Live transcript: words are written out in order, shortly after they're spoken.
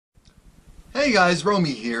Hey guys,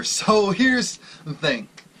 Romie here. So here's the thing.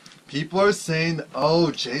 People are saying,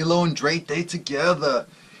 oh, JLo and Drake date together.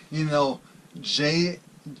 You know,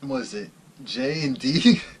 what is it? J and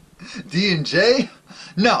D? D and J?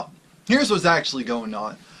 No. Here's what's actually going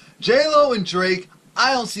on. JLo and Drake,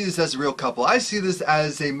 I don't see this as a real couple. I see this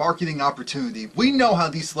as a marketing opportunity. We know how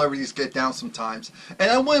these celebrities get down sometimes.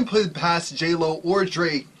 And I wouldn't put it past JLo or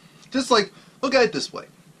Drake. Just like, look at it this way.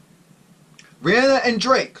 Rihanna and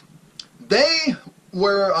Drake. They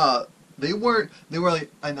were like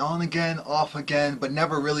an on again, off again, but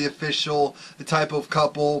never really official, the type of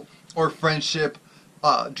couple or friendship,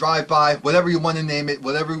 drive-by, whatever you want to name it,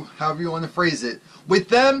 however you want to phrase it. With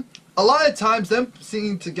them, a lot of times them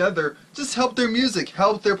singing together just helped their music,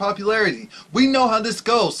 helped their popularity. We know how this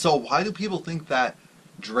goes, so why do people think that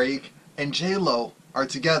Drake and JLo are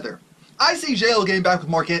together? I see JLo getting back with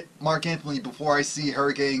Mark Anthony before I see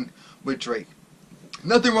her getting with Drake.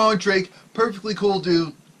 Nothing wrong with Drake, perfectly cool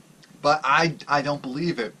dude, but I don't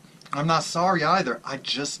believe it. I'm not sorry either. I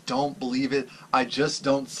just don't believe it. I just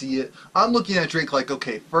don't see it. I'm looking at Drake like,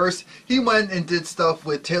 okay, first he went and did stuff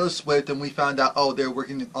with Taylor Swift, and we found out, oh, they're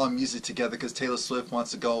working on music together because Taylor Swift wants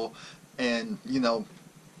to go and, you know,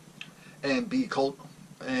 and be cult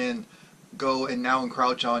and go and now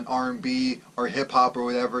encroach on R&B or hip-hop or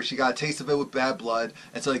whatever. She got a taste of it with Bad Blood,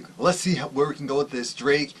 and so like, let's see where we can go with this.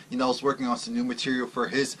 Drake, you know, is working on some new material for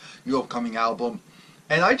his new upcoming album,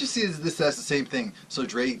 and I just see this as the same thing. So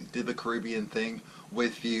Drake did the Caribbean thing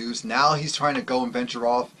with Views. Now he's trying to go and venture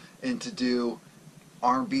off into do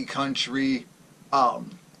R&B, country,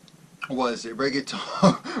 what is it,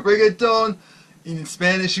 reggaeton, reggaeton, in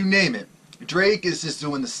Spanish, you name it. Drake is just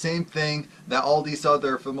doing the same thing that all these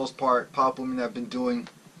other, for the most part, pop women have been doing,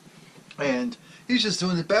 and he's just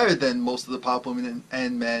doing it better than most of the pop women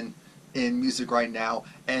and men in music right now,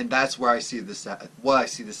 and that's where I see this at. What I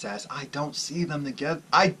see this as, I don't see them together.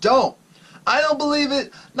 I don't believe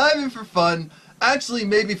it. Not even for fun. Actually,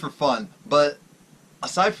 maybe for fun, but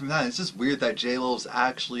aside from that, it's just weird that JLo is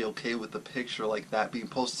actually okay with the picture like that being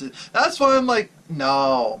posted. That's why I'm like,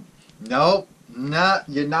 no, nope.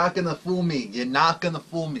 You're not gonna fool me. You're not gonna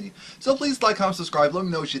fool me. So please like, comment, subscribe. Let me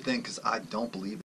know what you think, because I don't believe it.